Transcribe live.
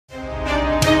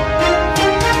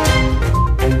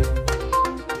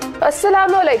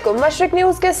अस्सलाम वालेकुम। मशरिक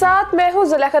न्यूज के साथ मैं हूं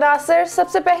जुलेखा नासिर।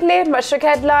 सबसे पहले मशरिक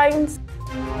हेडलाइंस।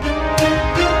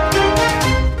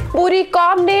 पूरी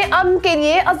कौम ने अमन के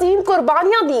लिए अजीम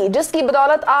कुर्बानियां दी, जिसकी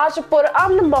बदौलत आज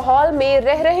पुरअमन माहौल में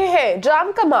रह रहे हैं।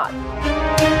 जाम कमाल।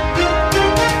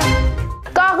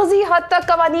 कागजी हद तक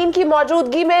कवानीन की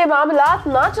मौजूदगी में मामलात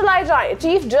ना चलाए जाएं,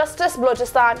 चीफ जस्टिस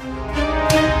बलोचिस्तान।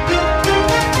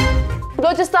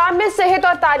 बलोचिस्तान में सेहत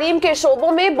और तालीम के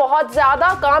शोबों में बहुत ज्यादा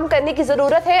काम करने की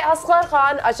जरूरत है, असगर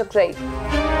खान अशकरई।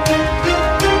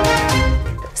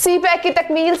 सीपैक की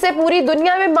तकमील से पूरी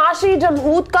दुनिया में माशी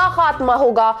जमहूद का खात्मा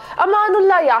होगा,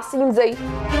 अमानुल्लाह यासीन जई।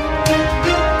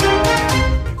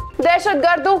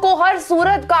 दहशतगर्दों को हर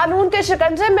सूरत कानून के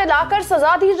शिकंजे में लाकर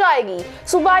सजा दी जाएगी,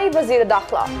 सूबाई वजीर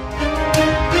दाखिला।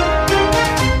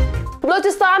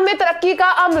 बलोचिस्तान में तरक्की का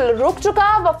अमल रुक चुका,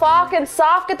 वफाक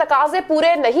इंसाफ के तकाजे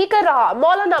पूरे नहीं कर रहा,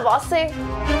 मौलाना वासे।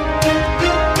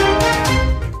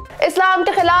 इस्लाम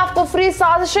के खिलाफ कुफरी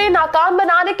साजिशें नाकाम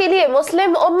बनाने के लिए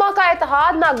मुस्लिम उम्मा का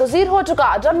इत्तेहाद नागुज़ीर हो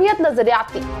चुका, जमयत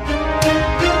नजरियाती।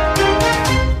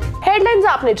 हेडलाइंस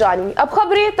आपने जानी, अब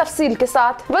खबरें तफसील के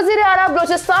साथ। वजीर आला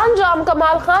बलोचिस्तान जाम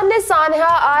कमाल खान ने सानहा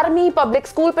आर्मी पब्लिक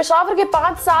स्कूल पेशावर के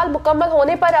 5 साल मुकम्मल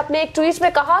होने पर अपने एक ट्वीट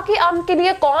में कहा कि अमन के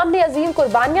लिए कौम ने अजीम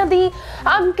कुर्बानियां दी।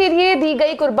 अमन के लिए दी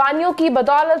गई कुर्बानियों की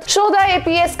बदौलत शोधा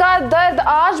APS का दर्द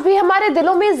आज भी हमारे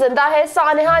दिलों में जिंदा है।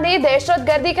 सानहा ने दहशत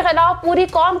गर्दी के खिलाफ पूरी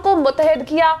कौम को मुत्तहिद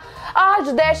किया। आज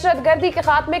दहशत गर्दी के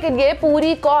खात्मे के लिए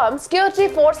पूरी कौम सिक्योरिटी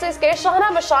फोर्सेस के शाना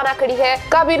बशाना खड़ी है।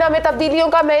 काबीना में तब्दीलियों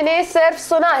का मैंने सिर्फ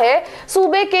सुना है।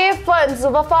 सूबे के फंड्स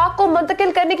वफाक को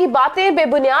मुंतकिल करने की बातें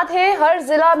बेबुनियाद है। हर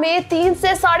जिला में 3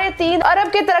 से 3.5 अरब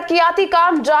के तरक्याती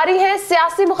काम जारी है।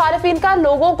 सियासी मुखालिफिन का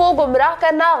लोगों को गुमराह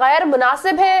करना गैर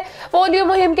मुनासिब है। पोलियो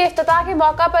मुहिम के इफ्तिताह के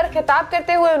मौका पर खिताब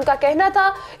करते हुए उनका कहना था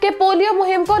कि पोलियो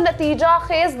मुहिम को नतीजा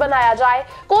खेज बनाया जाए,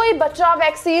 कोई बच्चा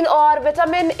वैक्सीन और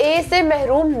विटामिन A से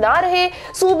महरूम ना रहे।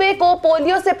 सूबे को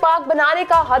पोलियो से पाक बनाने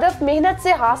का हदफ मेहनत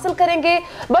से हासिल करेंगे।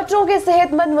 बच्चों के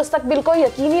सेहतमंद मुस्तकबिल को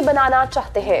यकीनी बनाना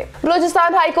चाहते हैं।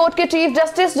 बलोचिस्तान हाई कोर्ट के चीफ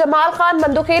जस्टिस जमाल खान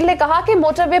मंदुखेल ने कहा कि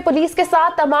मोटरवे पुलिस के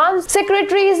साथ तमाम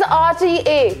सेक्रेटरीज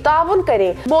RTA ताउन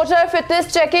करें। Motor fitness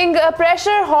checking,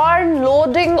 pressure horn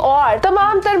loading और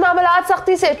तमाम तर मामलात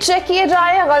सख्ती से चेक किए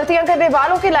जाएं। गलतियां करने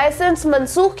वालों के लाइसेंस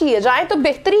मंसूख किए जाएं तो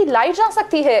बेहतरी लाई जा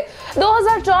सकती है।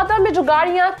 2014 में जो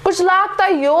गाड़ियां कुछ लाख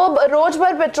तय्योब रोज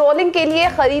भर पेट्रोलिंग के लिए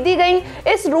खरीदी गई,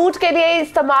 इस रूट के लिए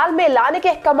इस्तेमाल में लाने के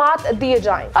अहकामात दिए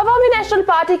जाएं। अवामी नेशनल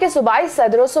पार्टी के सूबाई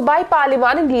सदर और सूबाई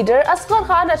पार्लिमानी लीडर असगर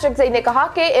खान अशकरई ने कहा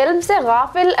कि इल्म से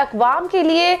गाफिल अक़वाम के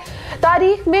लिए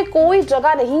तारीख में कोई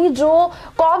जगह नहीं। जो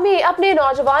कौमें अपने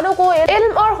नौजवानों को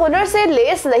इल्म और हुनर से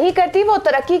लेस नहीं करती, वो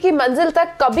तरक्की की मंजिल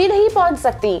तक कभी नहीं पहुंच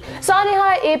सकती।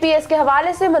 सानहा APS के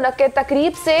हवाले से मुनक्किद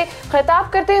तकरीब से खिताब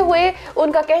करते हुए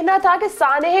उनका कहना था कि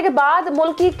सानहे के बाद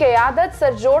मुल्क की क़यादत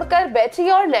सर जोड़ कर बैठी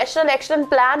और नेशनल एक्शन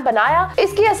प्लान बनाया।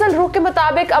 इसकी असल रूह के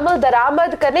मुताबिक अमल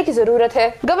दरामद करने की जरूरत है।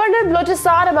 गवर्नर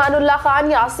बलोचिस्तान अमानुल्लाह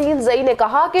खान यासीन जई ने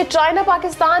कहा कि चाइना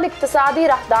पाकिस्तान इक्तिसादी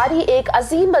राहदारी एक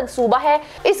अजीम मंसूबा है।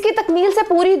 इसकी तकमील से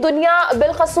पूरी दुनिया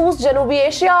बिलखसूस जनूबी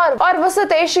एशिया और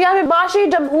वसत एशिया में माशी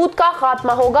जमहूद का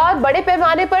खात्मा होगा और बड़े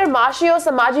पैमाने पर माशी और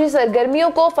समाजी सरगर्मियों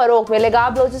को फरोग मिलेगा।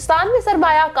 बलोचिस्तान में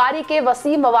सरमायाकारी के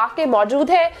वसी मौके मौजूद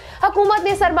है। हुकूमत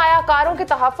ने सरमायाकारों के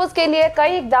तहफ़्फ़ुज़ के लिए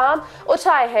कई इक़दाम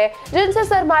उठाए हैं, जिनसे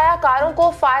सरमायाकारों को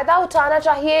फायदा उठाना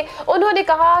चाहिए। उन्होंने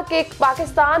कहा कि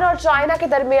पाकिस्तान और चाइना के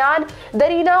दरमियान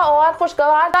दरीना और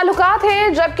खुशगवार ताल्लुकात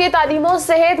हैं, जबकि तालीमो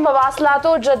सेहत मवासलात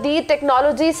और जदीद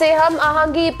टेक्नोलॉजी से हम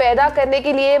आहंगी पैदा करने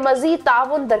के लिए मजीद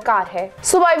ताउन दरकार है।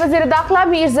 सूबाई वजीर दाखिला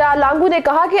मीर्जा लांगू ने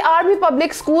कहा कि आर्मी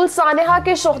पब्लिक स्कूल सानहा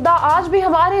के शुहदा आज भी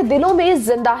हमारे दिलों में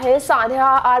जिंदा है। सानहा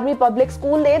आर्मी पब्लिक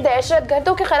स्कूल ने दहशत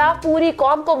गर्दों के खिलाफ पूरी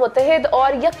कौम को मुत्तहिद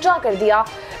और यकजा कर दिया।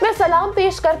 मैं सलाम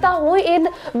पेश करता हूँ इन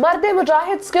मर्द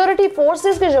मुजाहिद सिक्योरिटी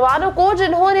फोर्सेस के जवानों को,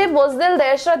 जिन्होंने बुज़दिल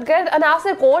दहशत गर्द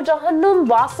अनासर को जहन्नुम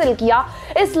वासिल किया।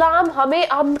 इस्लाम हमें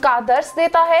अमन का दर्स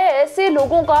देता है। ऐसे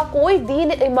लोगों का कोई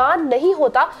दीन ईमान नहीं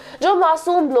होता जो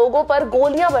मासूम लोगों पर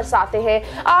गोलियां बरसाते हैं।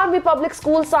 आर्मी पब्लिक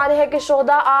स्कूल सानहा के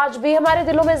शोहदा आज भी हमारे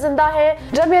दिलों में जिंदा है।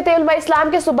 जमीयत उलमा इस्लाम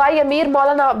के सूबाई अमीर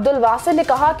मौलाना अब्दुल वासिल ने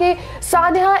कहा कि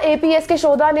सानहा APS के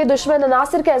शोहदा ने दुश्मन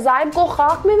अनासिर के अज़ाइम को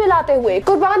खाक में मिलाते हुए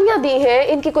कुर्बानियां दी हैं।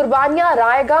 इनकी कुर्बानियां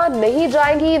रायगा नहीं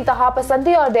जाएंगी। इंतहा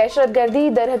पसंदी और दहशत गर्दी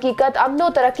दर हकीकत अमन और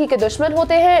तरक्की के दुश्मन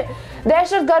होते हैं।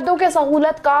 दहशत गर्दों के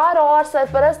सहूलतकार और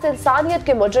सरपरस्त इंसानियत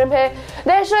के मुजरिम है।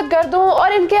 दहशत गर्दों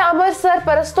और इनके अमर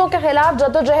सरपरस्तों के खिलाफ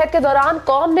जदोजहद के दौरान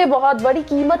कौम ने बहुत बड़ी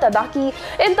कीमत अदा की।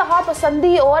 इंतहा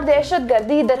पसंदी और दहशत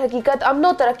गर्दी दर हकीकत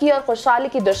अमनो तरक्की और खुशहाली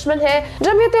की दुश्मन है।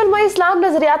 जमीयत उलमा इस्लाम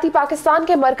नजरियाती पाकिस्तान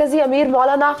के मरकजी अमीर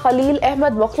मौलाना खलील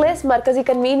अहमद मुखलिस, मरकजी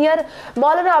कन्वीनियर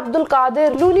मौलाना अब्दुल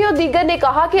कादिर लूनी दीगर ने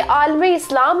कहा कि आलमी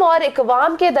इस्लाम और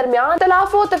इकवाम के दरमियान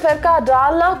तलाफ व तफरका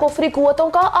डालना कुफरी कुव्वतों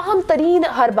का अहम तरीन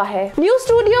हरबा है। न्यूज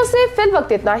स्टूडियो से फिल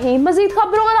वक्त इतना ही। मजीद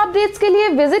खबरों और अपडेट्स के लिए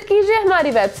विजिट कीजिए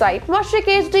हमारी वेबसाइट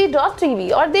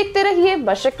mashriqhd.tv और देखते रहिए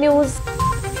मशरिक न्यूज।